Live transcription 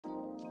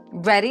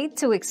Ready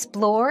to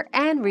explore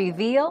and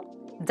reveal?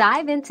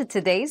 Dive into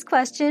today's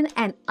question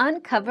and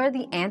uncover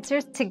the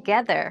answers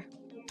together.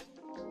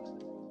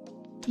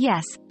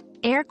 Yes,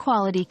 air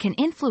quality can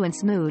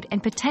influence mood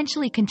and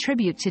potentially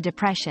contribute to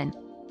depression.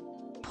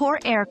 Poor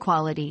air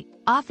quality,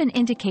 often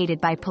indicated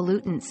by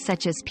pollutants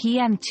such as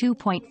PM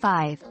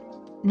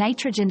 2.5,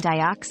 nitrogen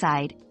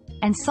dioxide,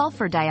 and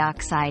sulfur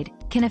dioxide,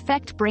 can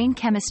affect brain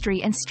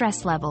chemistry and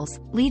stress levels,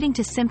 leading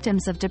to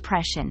symptoms of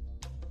depression.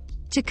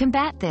 To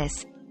combat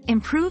this,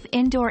 improve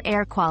indoor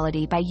air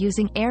quality by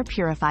using air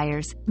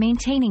purifiers,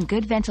 maintaining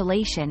good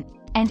ventilation,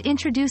 and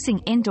introducing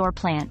indoor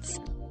plants.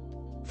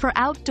 For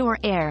outdoor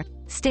air,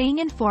 staying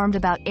informed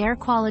about air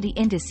quality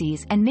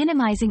indices and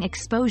minimizing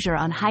exposure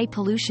on high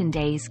pollution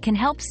days can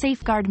help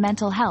safeguard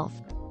mental health.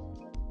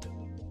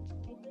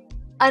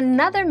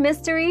 Another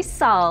mystery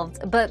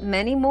solved, but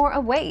many more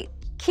await.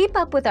 Keep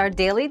up with our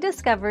daily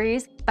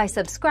discoveries by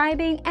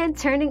subscribing and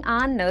turning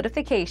on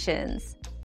notifications.